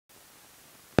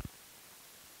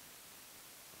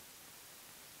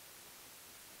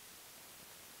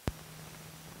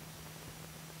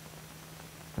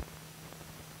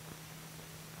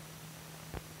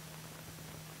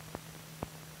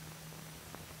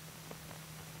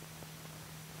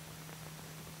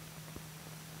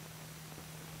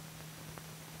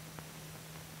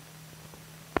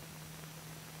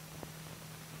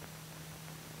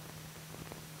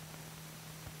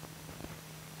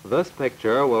This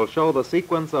picture will show the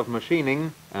sequence of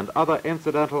machining and other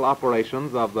incidental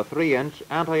operations of the 3-inch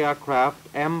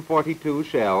anti-aircraft M42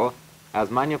 shell as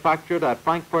manufactured at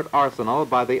Frankford Arsenal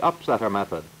by the upsetter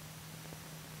method.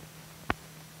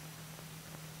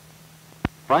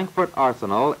 Frankford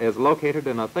Arsenal is located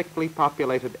in a thickly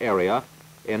populated area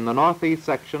in the northeast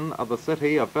section of the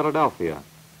city of Philadelphia.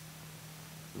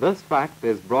 This fact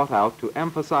is brought out to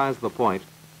emphasize the point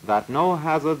that no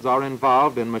hazards are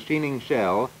involved in machining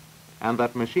shell and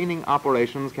that machining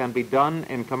operations can be done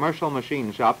in commercial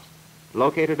machine shops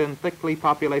located in thickly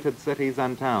populated cities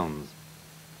and towns.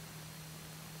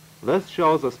 This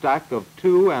shows a stack of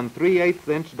 2 3/8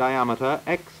 inch diameter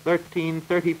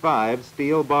X1335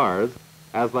 steel bars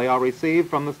as they are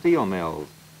received from the steel mills.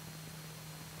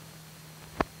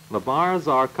 The bars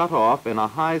are cut off in a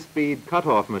high-speed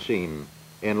cut-off machine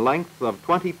in lengths of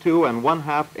 22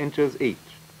 1/2 inches each.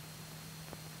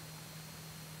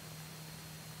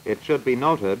 It should be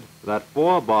noted that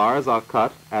 4 bars are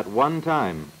cut at one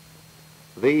time.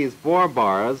 These 4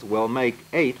 bars will make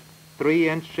 8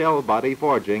 3-inch shell body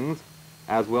forgings,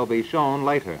 as will be shown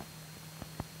later.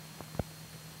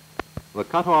 The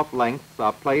cut-off lengths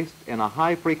are placed in a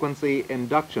high-frequency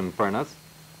induction furnace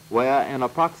where in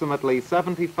approximately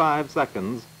 75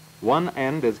 seconds one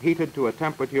end is heated to a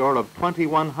temperature of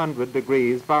 2100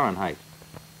 degrees Fahrenheit.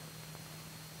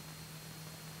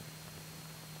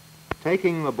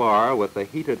 Taking the bar with the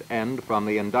heated end from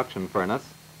the induction furnace,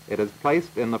 it is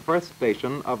placed in the first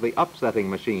station of the upsetting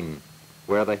machine,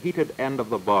 where the heated end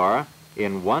of the bar,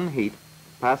 in one heat,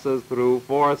 passes through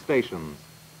 4 stations,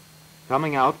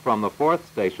 coming out from the 4th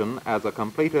station as a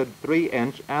completed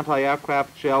 3-inch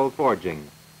anti-aircraft shell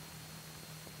forging.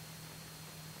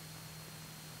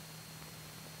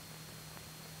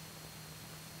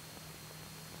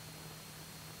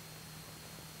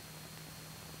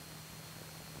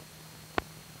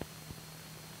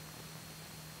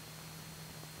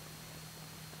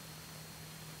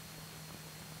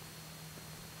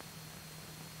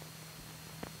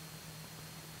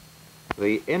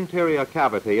 The interior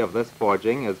cavity of this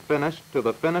forging is finished to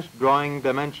the finished drawing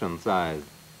dimension size.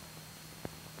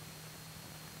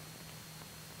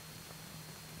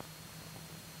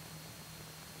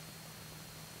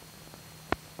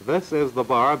 This is the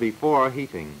bar before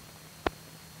heating.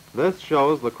 This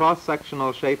shows the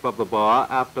cross-sectional shape of the bar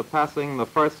after passing the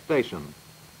first station,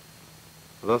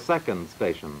 the second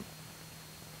station,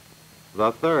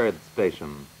 the third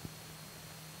station,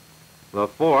 the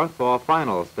fourth or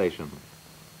final station.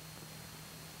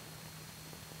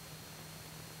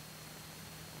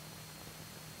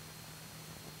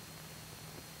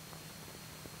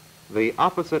 The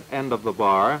opposite end of the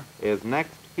bar is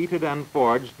next heated and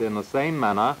forged in the same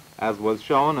manner as was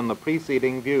shown in the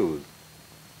preceding views.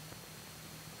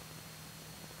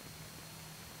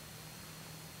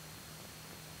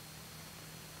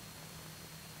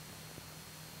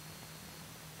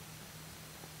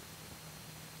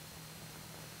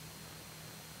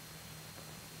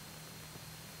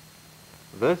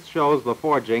 This shows the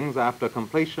forgings after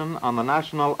completion on the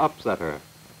National Upsetter.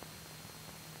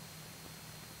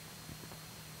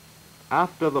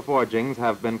 After the forgings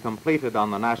have been completed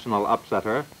on the National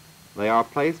Upsetter, they are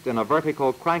placed in a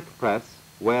vertical crank press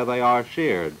where they are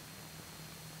sheared.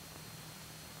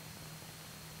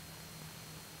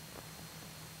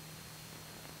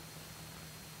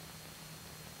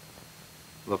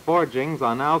 The forgings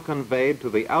are now conveyed to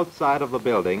the outside of the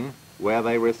building where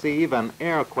they receive an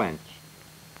air quench.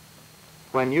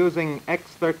 When using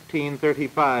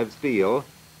X1335 steel,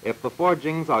 if the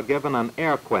forgings are given an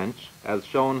air quench, as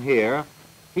shown here,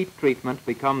 heat treatment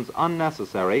becomes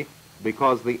unnecessary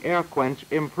because the air quench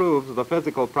improves the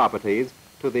physical properties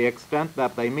to the extent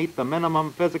that they meet the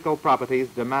minimum physical properties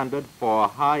demanded for a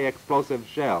high explosive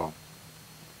shell.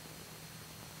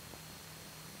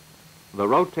 The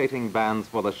rotating bands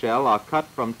for the shell are cut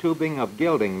from tubing of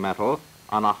gilding metal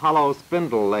on a hollow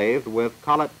spindle lathe with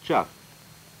collet chuck.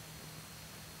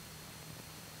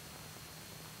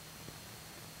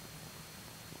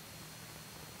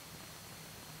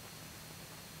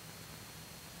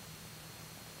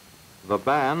 The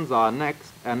bands are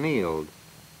next annealed.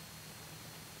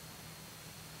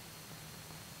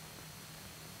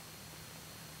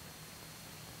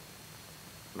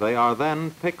 They are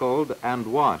then pickled and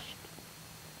washed.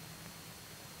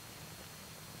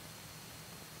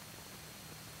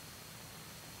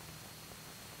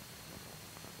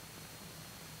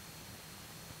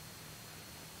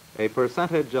 A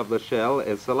percentage of the shell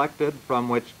is selected from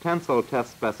which tensile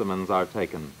test specimens are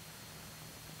taken.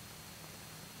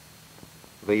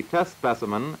 The test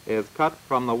specimen is cut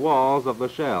from the walls of the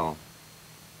shell.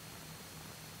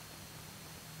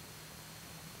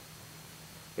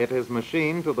 It is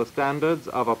machined to the standards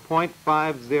of a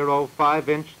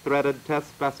 .505-inch threaded test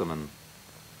specimen.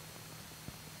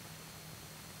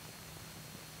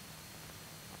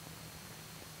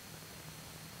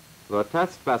 The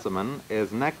test specimen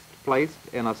is next placed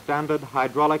in a standard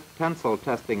hydraulic tensile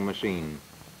testing machine.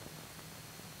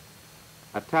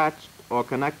 Attached or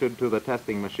connected to the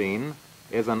testing machine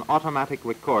is an automatic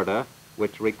recorder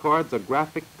which records a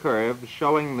graphic curve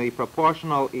showing the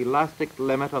proportional elastic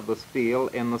limit of the steel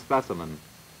in the specimen.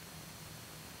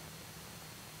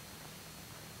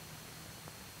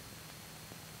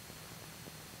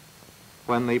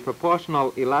 When the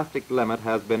proportional elastic limit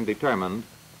has been determined,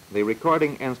 the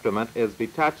recording instrument is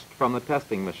detached from the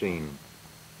testing machine.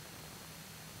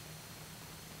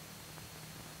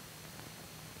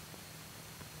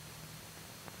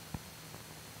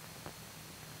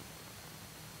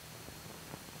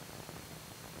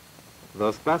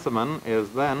 The specimen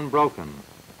is then broken.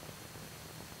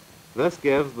 This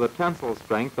gives the tensile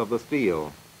strength of the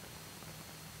steel.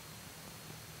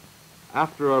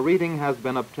 After a reading has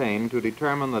been obtained to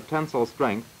determine the tensile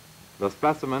strength, the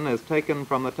specimen is taken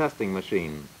from the testing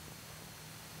machine.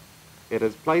 It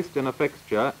is placed in a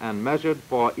fixture and measured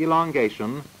for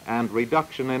elongation and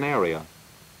reduction in area.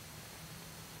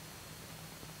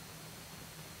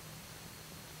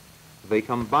 The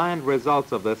combined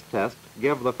results of this test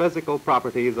give the physical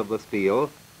properties of the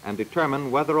steel and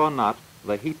determine whether or not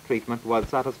the heat treatment was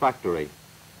satisfactory.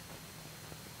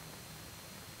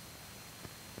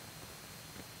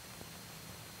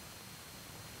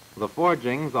 The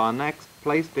forgings are next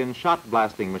placed in shot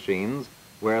blasting machines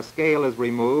where scale is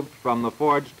removed from the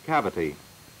forged cavity.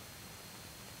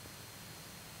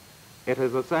 It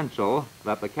is essential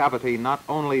that the cavity not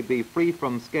only be free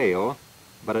from scale,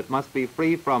 but it must be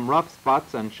free from rough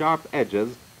spots and sharp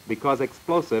edges because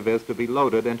explosive is to be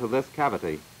loaded into this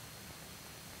cavity.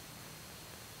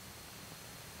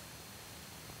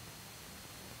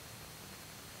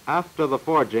 After the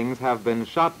forgings have been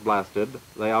shot blasted,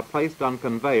 they are placed on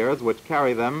conveyors which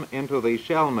carry them into the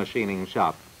shell machining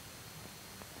shop.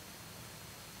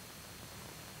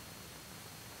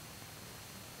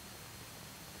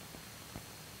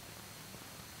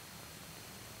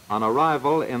 On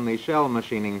arrival in the shell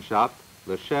machining shop,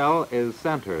 the shell is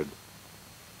centered.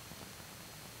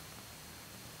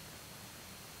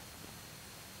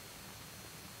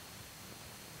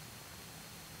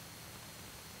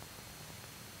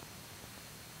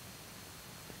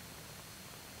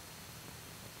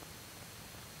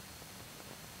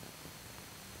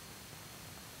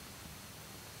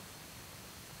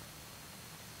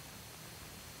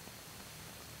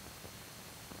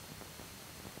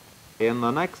 In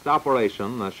the next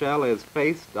operation, the shell is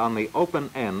faced on the open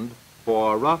end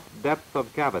for rough depth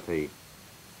of cavity.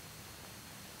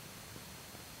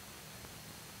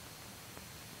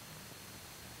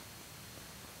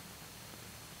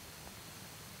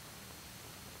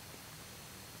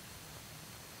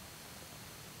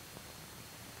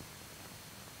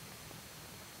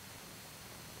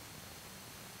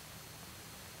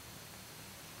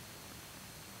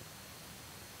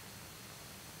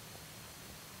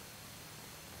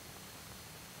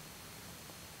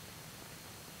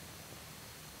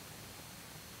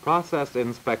 Process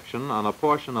inspection on a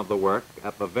portion of the work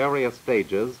at the various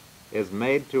stages is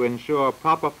made to ensure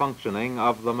proper functioning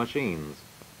of the machines.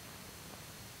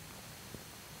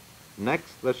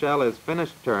 Next, the shell is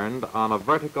finished turned on a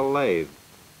vertical lathe.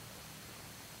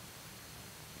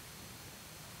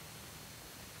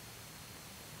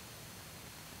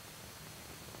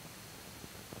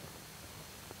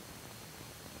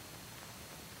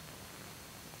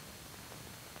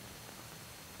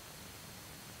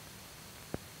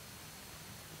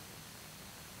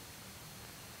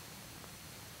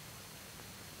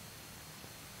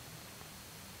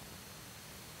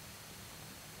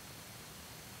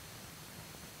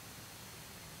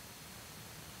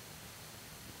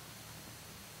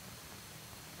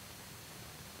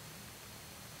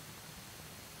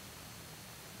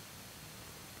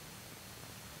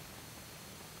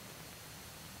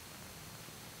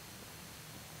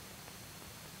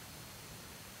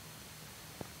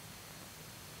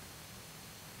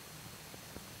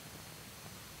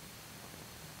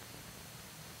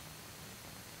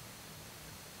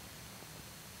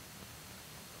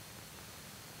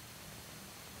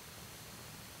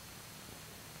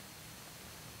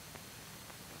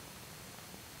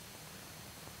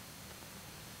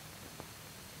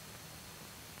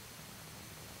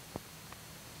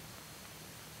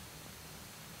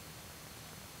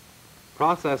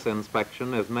 Process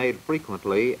inspection is made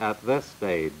frequently at this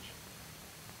stage.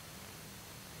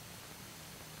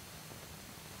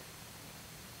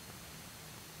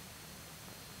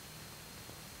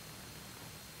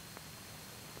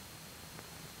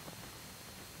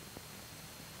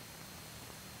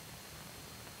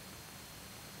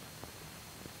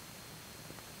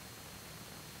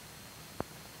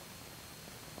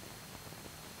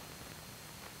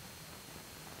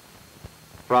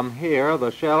 From here,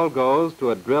 the shell goes to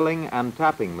a drilling and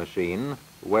tapping machine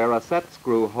where a set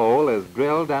screw hole is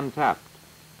drilled and tapped.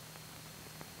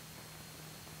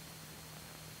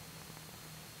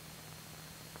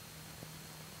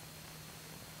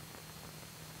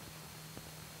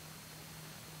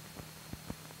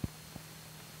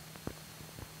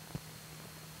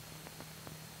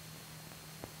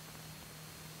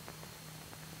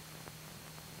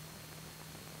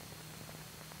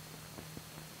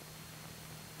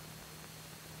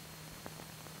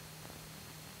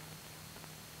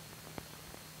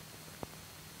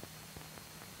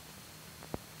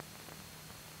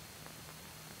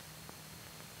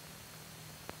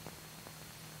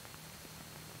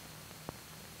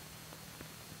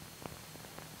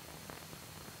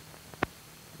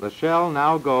 The shell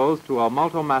now goes to a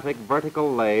multomatic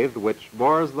vertical lathe which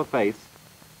bores the face,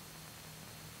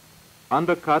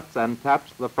 undercuts and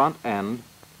taps the front end,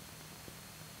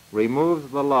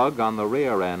 removes the lug on the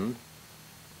rear end,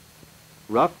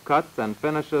 rough cuts and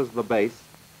finishes the base,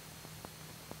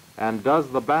 and does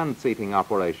the band seating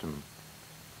operation.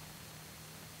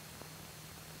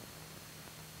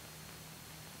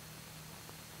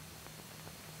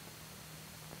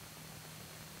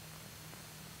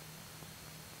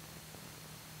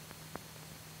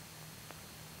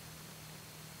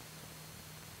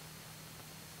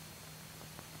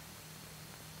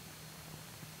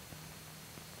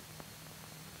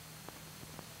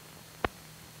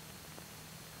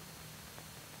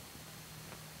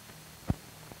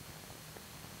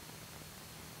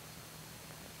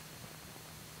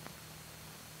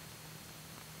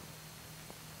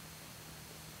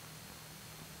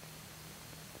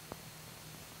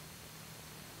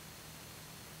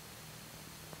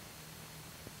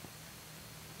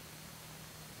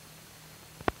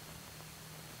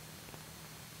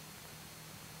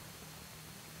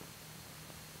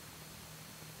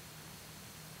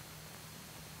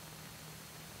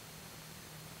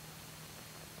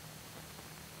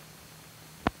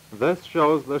 This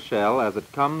shows the shell as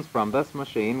it comes from this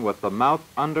machine with the mouth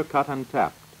undercut and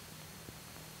tapped.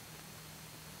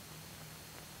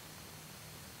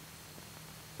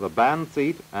 The band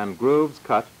seat and grooves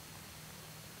cut,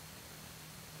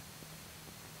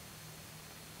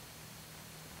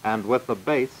 and with the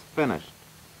base finished.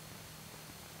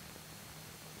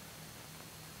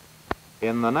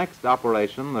 In the next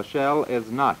operation, the shell is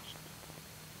notched.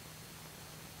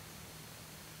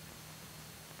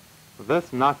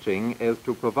 This notching is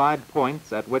to provide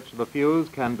points at which the fuse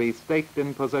can be staked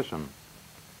in position.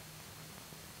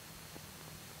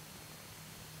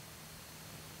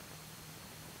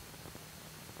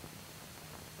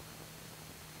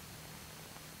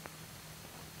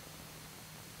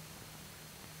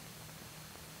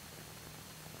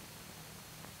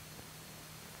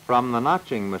 From the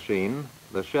notching machine,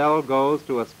 the shell goes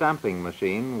to a stamping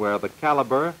machine where the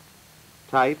caliber,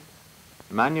 type,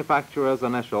 manufacturer's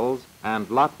initials, and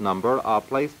lot number are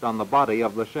placed on the body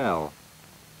of the shell.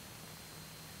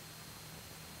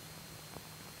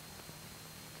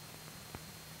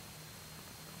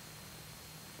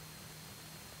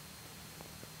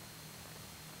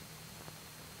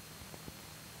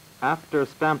 After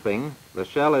stamping, the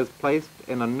shell is placed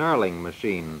in a knurling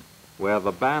machine where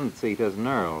the band seat is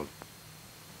knurled.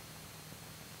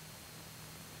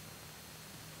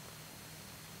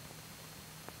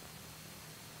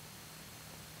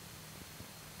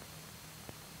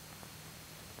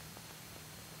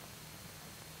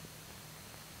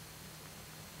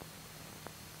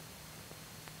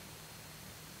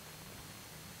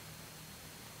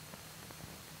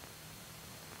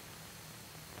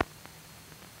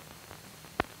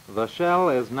 The shell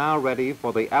is now ready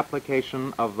for the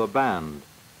application of the band.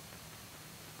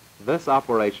 This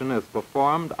operation is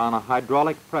performed on a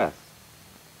hydraulic press.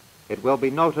 It will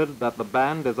be noted that the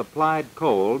band is applied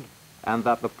cold and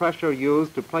that the pressure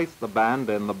used to place the band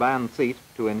in the band seat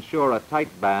to ensure a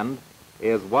tight band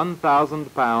is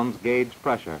 1,000 pounds gauge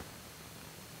pressure.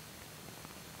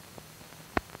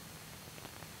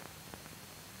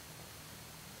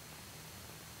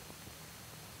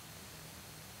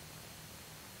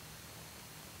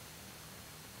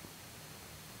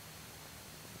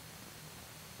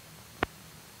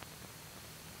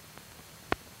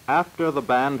 After the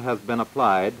band has been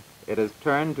applied, it is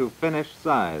turned to finish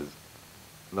size.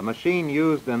 The machine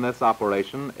used in this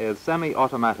operation is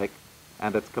semi-automatic,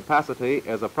 and its capacity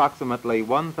is approximately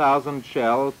 1,000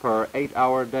 shell per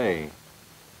 8-hour day.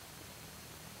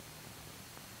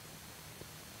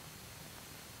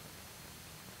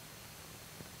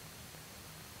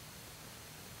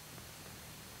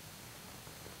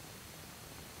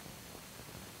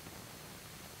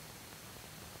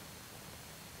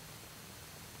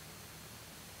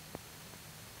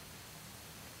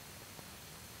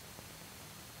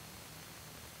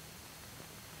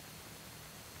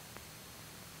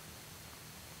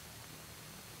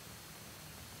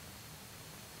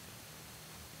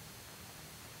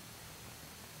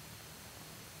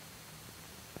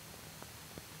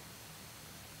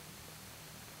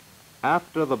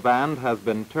 After the band has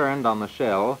been turned on the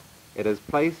shell, it is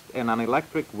placed in an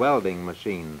electric welding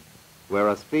machine, where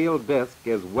a steel disc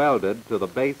is welded to the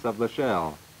base of the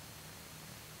shell.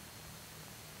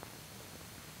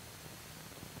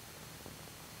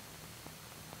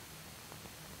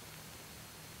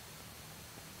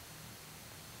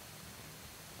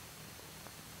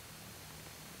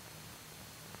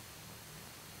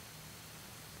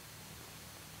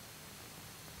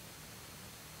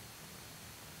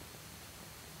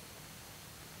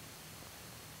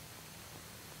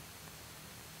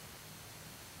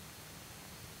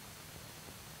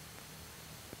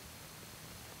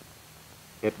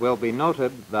 It will be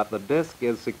noted that the disc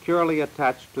is securely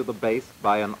attached to the base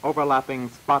by an overlapping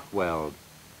spot weld.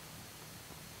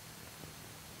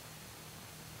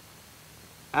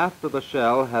 After the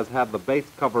shell has had the base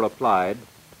cover applied,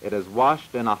 it is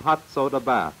washed in a hot soda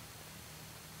bath.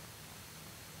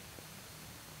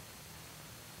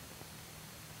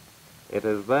 It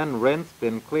is then rinsed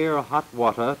in clear hot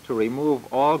water to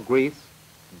remove all grease,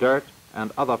 dirt,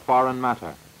 and other foreign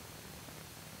matter.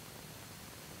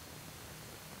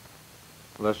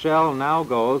 The shell now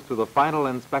goes to the final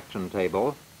inspection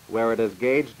table, where it is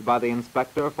gauged by the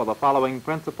inspector for the following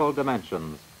principal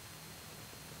dimensions: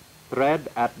 thread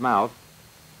at mouth,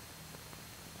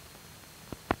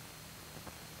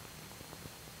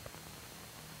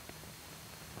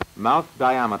 mouth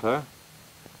diameter,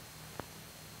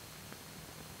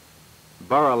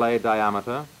 burley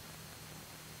diameter,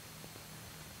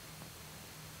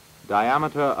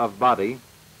 diameter of body,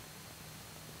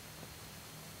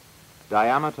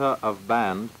 diameter of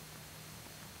band,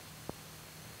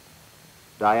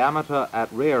 diameter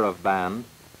at rear of band,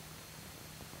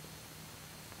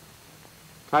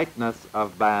 tightness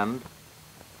of band,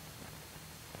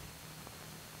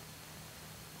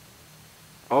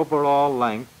 overall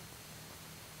length,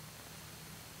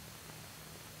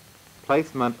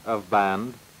 placement of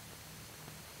band,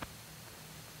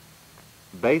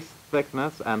 base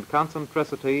thickness and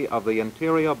concentricity of the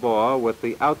interior bore with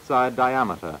the outside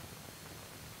diameter.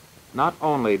 Not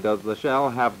only does the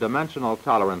shell have dimensional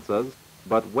tolerances,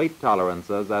 but weight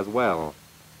tolerances as well.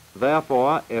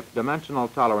 Therefore, if dimensional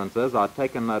tolerances are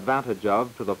taken advantage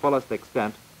of to the fullest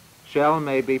extent, shell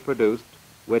may be produced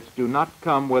which do not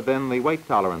come within the weight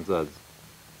tolerances.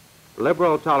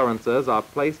 Liberal tolerances are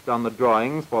placed on the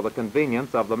drawings for the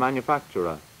convenience of the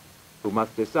manufacturer, who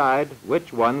must decide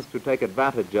which ones to take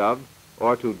advantage of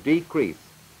or to decrease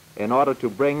in order to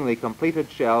bring the completed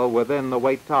shell within the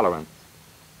weight tolerance.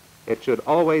 It should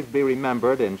always be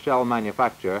remembered in shell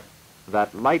manufacture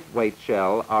that lightweight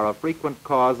shell are a frequent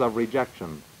cause of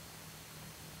rejection.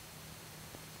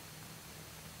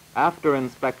 After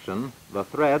inspection, the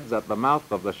threads at the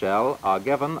mouth of the shell are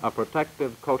given a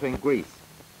protective coating of grease.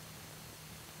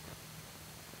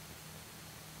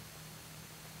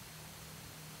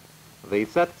 The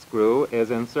set screw is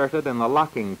inserted in the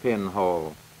locking pin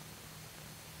hole.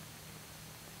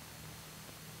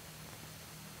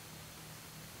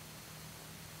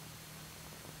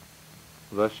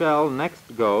 The shell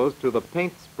next goes to the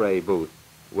paint spray booth,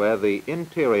 where the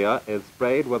interior is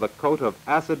sprayed with a coat of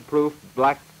acid-proof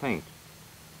black paint.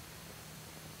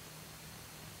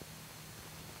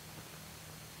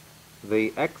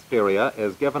 The exterior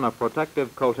is given a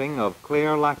protective coating of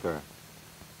clear lacquer.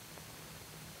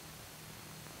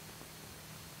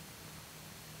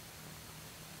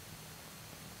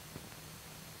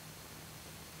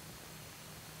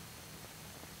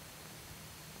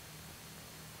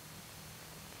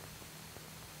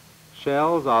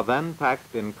 Shells are then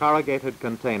packed in corrugated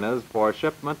containers for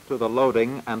shipment to the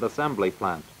loading and assembly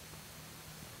plant.